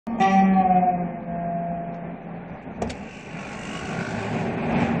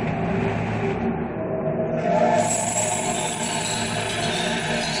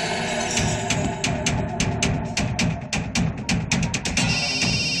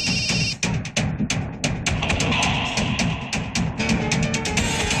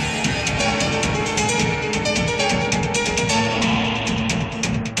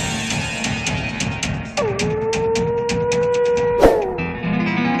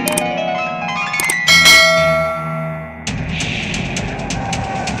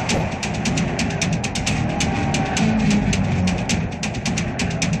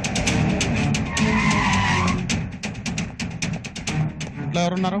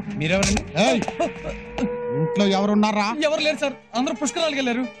ఎవరున్నారు? మీరెవరండి? ఇంట్లో ఎవరున్నారా? ఎవరు లేరు సార్, అందరూ పుష్కరాలకు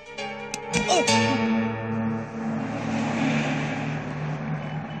వెళ్ళారు.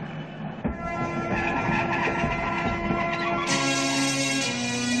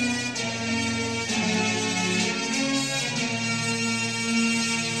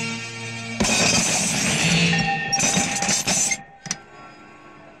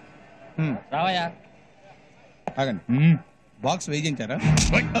 రావయ్యా. ఆగండి, బాక్స్ వేయించారా?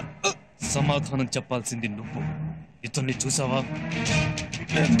 సమాధానం చెప్పాల్సింది నువ్వు. ఇతన్ని చూసావా?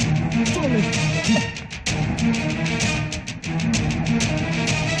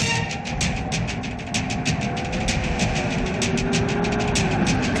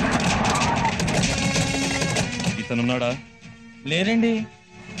 ఇతనున్నాడా? లేరండి.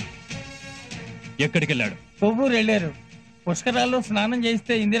 ఎక్కడికి వెళ్ళాడు? కొవ్వూరు వెళ్ళారు. పుష్కరాల్లో స్నానం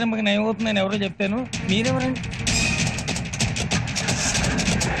చేస్తే ఇందిరమ్మకి నయం అవుతుందని ఎవరో చెప్తాను. మీరెవరండి?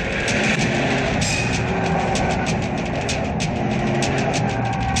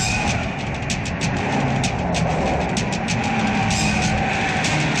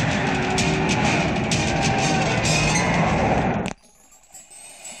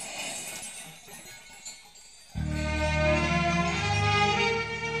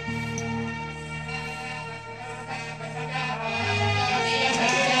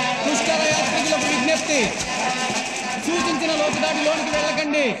 సూచించిన లోతుదాటి లోనికి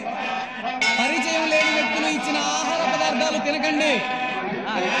వెళ్ళకండి. పరిచయం లేని వ్యక్తులు ఇచ్చిన ఆహార పదార్థాలు తినకండి.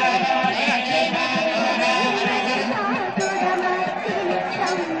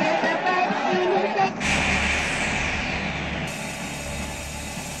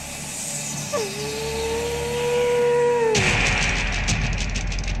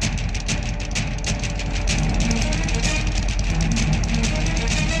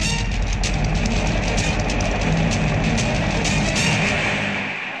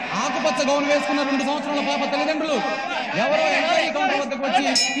 గౌన్ వేసుకున్న 2 సంవత్సరాల పాప తల్లిదండ్రులు ఎవరో ఎంక్వైరీ కౌంటర్ వద్దకు వచ్చి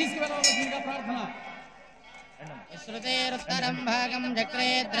తీసుకువెళ్ళవలసిందిగా ప్రార్థన. శ్రుతేరుత్తరం భాగం చక్రే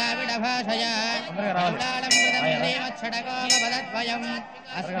ద్రావిడ భాషయా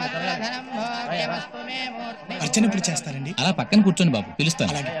అర్చన ఇప్పుడు చేస్తారండి. అలా పక్కన కూర్చోండి బాబు,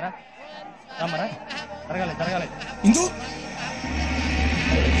 పిలుస్తాను. ఇందు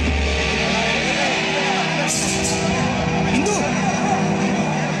ఇందు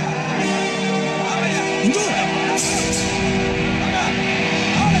ఇందు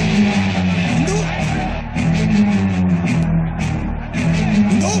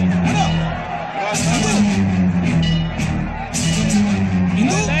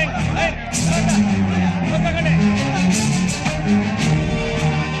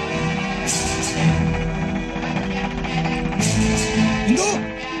ఇందు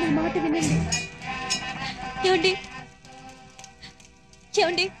నా మాట వినండి. ఏమండి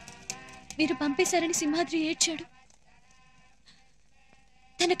ఏమండి, మీరు పంపేశారని సింహాద్రి ఏడ్చాడు.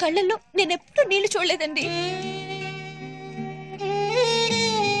 తన కళ్ళల్లో నేనెప్పుడు నీళ్లు చూడలేదండి.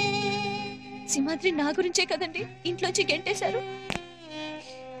 సింహాద్రి నా గురించే కదండి ఇంట్లోంచి గెంటేశారు.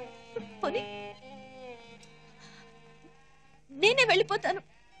 పోనీ నేనే వెళ్ళిపోతాను.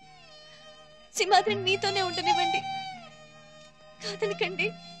 సింహాద్రిని మీతోనే ఉండనివ్వండి. కాదనకండి.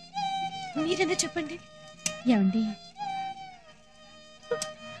 మీరైనా చెప్పండి. ఏమండి,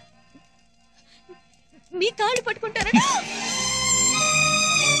 మీ కాళ్ళు పట్టుకుంటారా?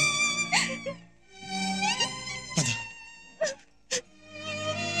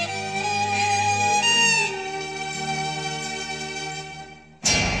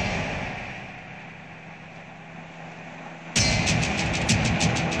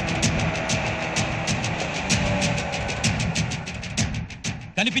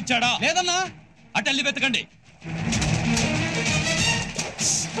 కనిపించాడా? లేదన్నా. అటెళ్ళి వెతకండి.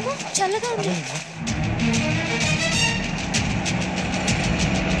 చల్లగా ఉంది.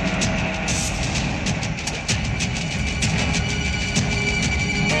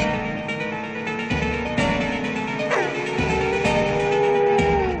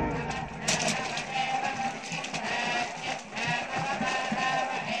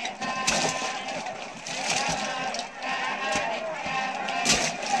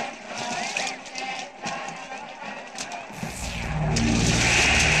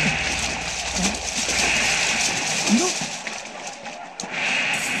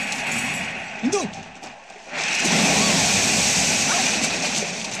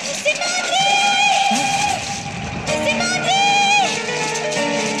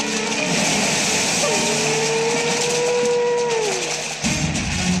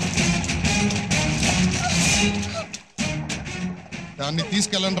 దాన్ని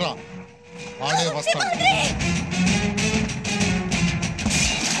తీసుకెళ్ళండి రా, వాడే వస్తాడు.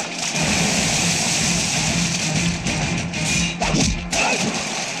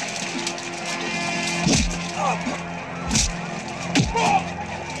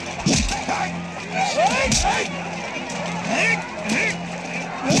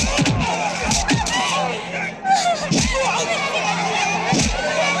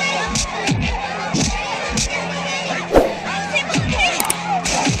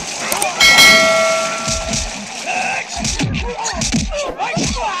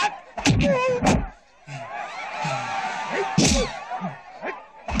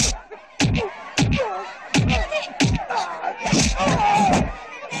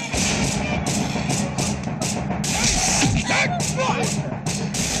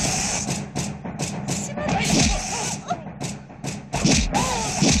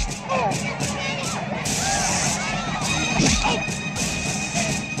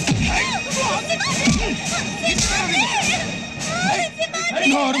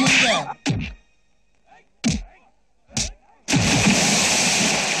 నోరు ముందే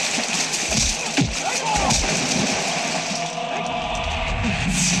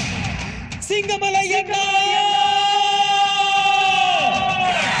సింగమలయ్యన్న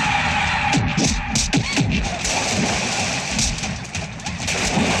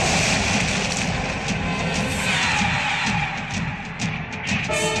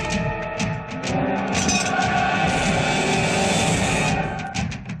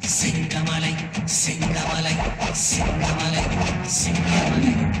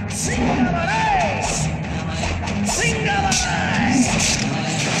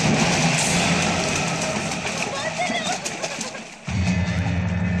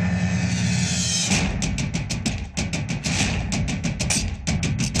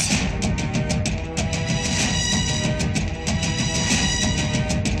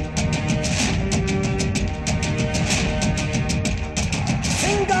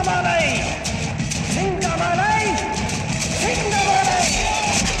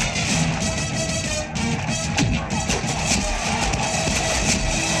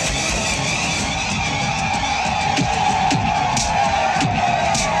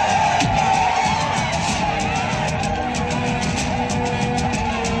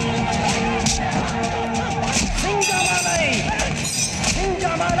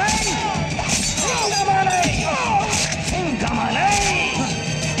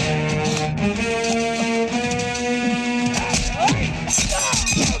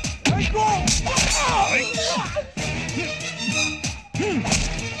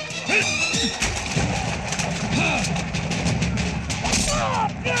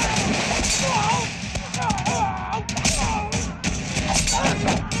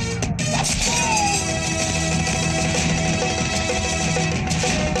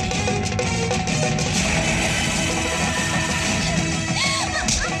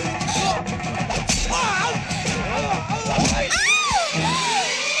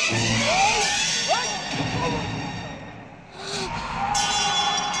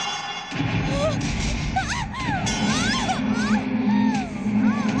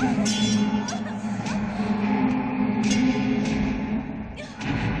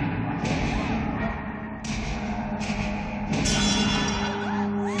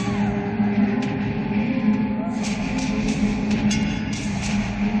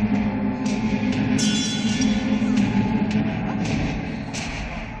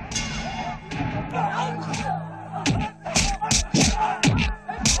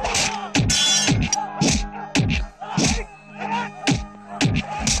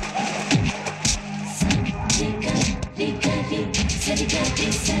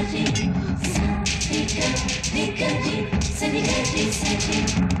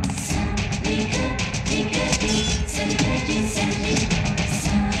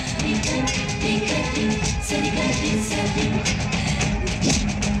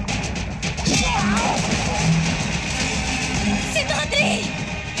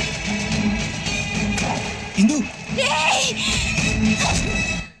ఇందు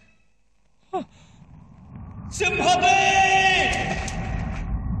సింహమే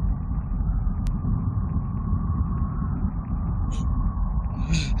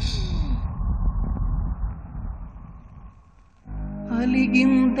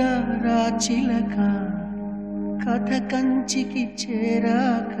అలిగింద రాచిలక కథ కంచికి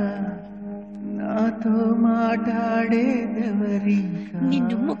చేరాక నాతో మాట్లాడేదెవరింకా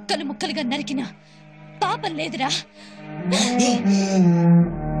నిన్ను ముక్కలు ముక్కలుగా నరికినా పాపం లేదురా.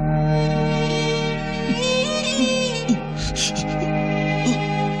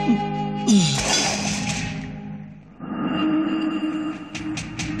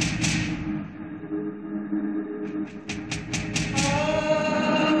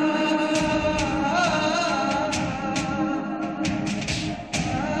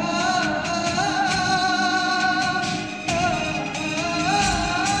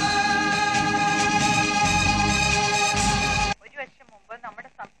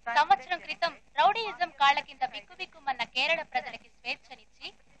 సంవత్సరం క్రితం రౌడీయిజం కాళ్ల కింద బిక్కుబిక్కుమన్న కేరళ ప్రజలకి స్వేచ్ఛనిచ్చి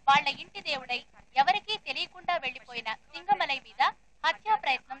వాళ్ల ఇంటి దేవుడై ఎవరికీ తెలియకుండా వెళ్లిపోయిన సింగమలై మీద హత్యా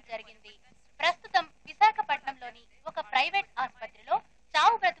ప్రయత్నం జరిగింది. ప్రస్తుతం విశాఖపట్నంలోని ఒక ప్రైవేట్ ఆసుపత్రిలో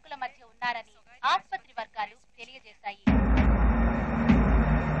చావు బ్రతుకుల మధ్య ఉన్నారని ఆసుపత్రి వర్గాలు తెలియజేశాయి.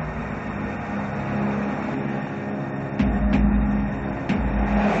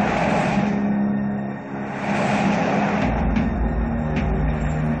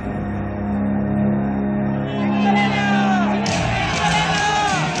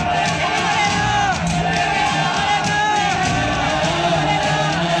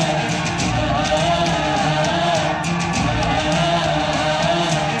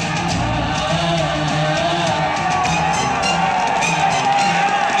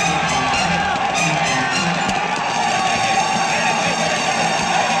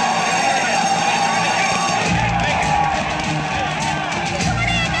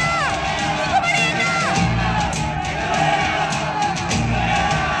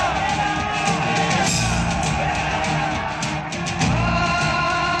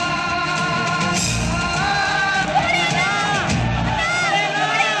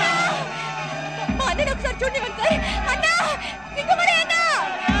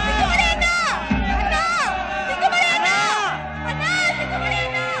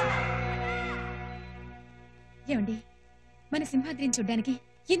 సింగమలైని చూడ్డానికి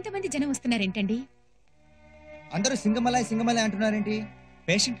ఇంతమంది జనం వస్తున్నారేంటండి? అందరూ సింగమలై సింగమలై అంటున్నారేంటి?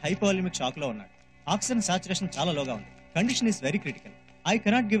 పేషెంట్ హైపోవాలిమిక్ షాక్ లో ఉన్నాడు. ఆక్సిజన్ సాచురేషన్ చాలా లోగా ఉంది. Condition is very critical. I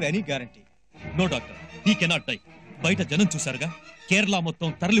cannot give any guarantee. No doctor, he cannot die. బయట జనం చూశారుగా, కేరళ మొత్తం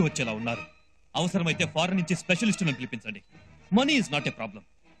తరలి వచ్చేలా ఉన్నారు. అవసరమైతే ఫారెన్ నుంచి స్పెషలిస్టులను పిలిపించండి. Money is not a problem.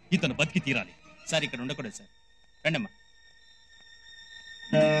 ఇతను బతికి తీరాలి. సార్ ఇక్కడ ఉండకూడదు సార్. రండమ్మా.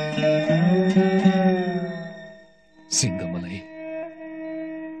 సింగమలై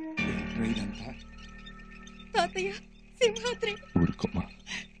తాతయ్య, సింహాద్రి. ఊరుకోమా.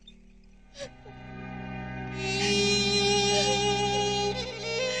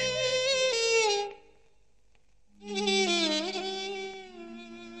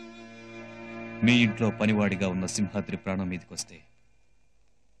 మీ ఇంట్లో పనివాడిగా ఉన్న సింహాద్రి ప్రాణం మీదకొస్తే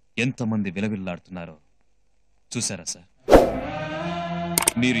ఎంతమంది విలవిల్లాడుతున్నారో చూసారా సార్?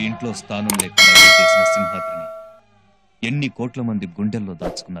 మీరు ఇంట్లో స్థానం లేకుండా చేసిన సింహాద్రిని ఎన్ని కోట్ల మంది గుండెల్లో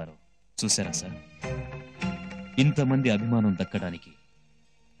దాచుకున్నారో చూసారా సార్? ఇంతమంది అభిమానం దక్కడానికి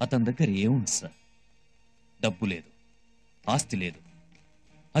అతని దగ్గర ఏముంది సార్? డబ్బు లేదు, ఆస్తి లేదు,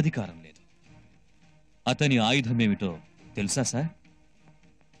 అధికారం లేదు. అతని ఆయుధమేమిటో తెలుసా సార్?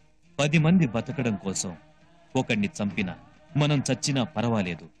 10 మంది బతకడం కోసం ఒకడిని చంపినా మనం చచ్చినా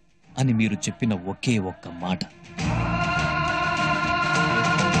పర్వాలేదు అని మీరు చెప్పిన ఒకే ఒక్క మాట.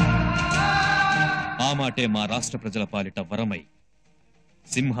 ఆ మాటే మా రాష్ట్ర ప్రజల పాలిట వరమై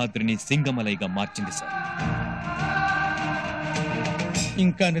సింహాద్రిని సింగమలైగా మార్చింది సార్.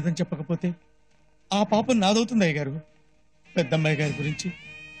 ఇంకా నిజం చెప్పకపోతే ఆ పాపం నాదవుతుంది అయ్యగారు. పెద్దమ్మాయి గారి గురించి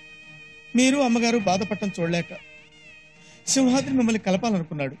మీరు అమ్మగారు బాధపడటం చూడలేక సింహాద్రి మిమ్మల్ని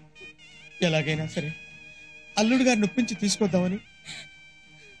కలపాలనుకున్నాడు. ఎలాగైనా సరే అల్లుడు గారిని నొప్పించి తీసుకొద్దామని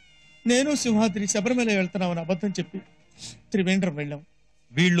నేను సింహాద్రి శబరిమల వెళ్తున్నామని అబద్ధం చెప్పి త్రివేంద్రం వెళ్ళాం.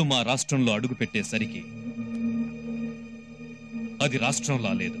 వీళ్లు మా రాష్ట్రంలో అడుగు పెట్టేసరికి అది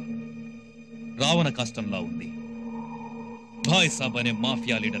రాష్ట్రంలా లేదు, రావణ కాష్టంలా ఉంది. భాయ్ సాబ్ అనే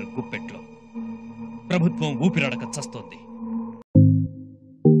మాఫియా లీడర్ గుప్పెట్లో ప్రభుత్వం ఊపిరాడక చస్తోంది.